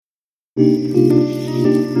Dogs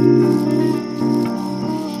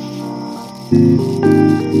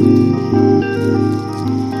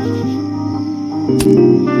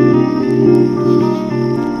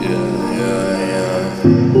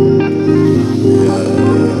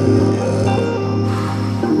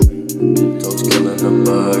killing the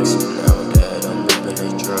bugs. Now that I'm ripping the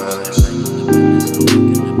drugs.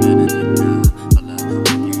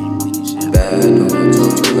 Bad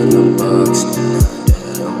dogs killing the bugs. Now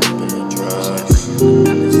that I'm ripping the drugs.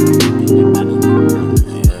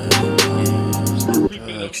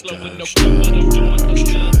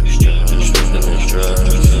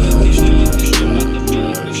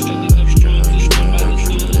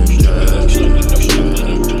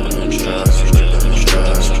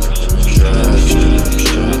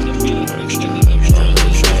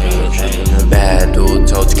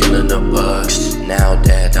 Killing the bugs. Now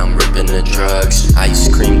that I'm ripping the drugs. Ice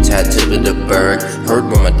cream tattoo with the bird. Heard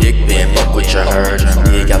where my dick been, fuck what you heard.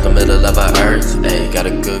 Dig out the middle of the earth. Ayy, got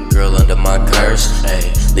a good girl under my curse.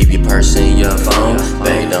 Ayy, leave your purse in your phone.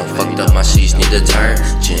 Bae, done fucked up my sheets, need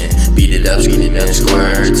detergent. Beat it up, skin it and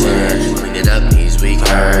squirtin'. Clean it up, knees weak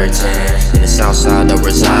hurtin'. In the south side I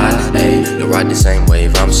reside. Ayy, you ride the same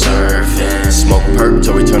wave I'm surfing. Smoke perp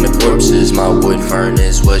to return the corpses. My wood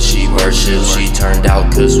furnace, what she worships. She turned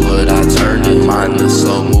out cause what I turned it. Mindless,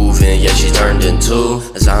 slow moving, yeah she turned into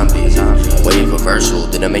a zombie. Wave reversal,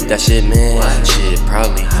 did I make that shit, man? Shit,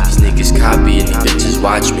 probably. These niggas copy and these bitches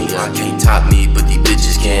watch me. Can't top me, but these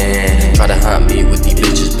bitches can. Try to haunt me with these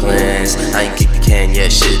bitches' plans. I ain't kick the can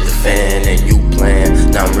yet, shit the fan. And you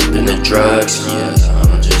plan, now I'm ripping the drugs. Yeah,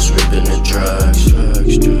 I'm just ripping the drugs.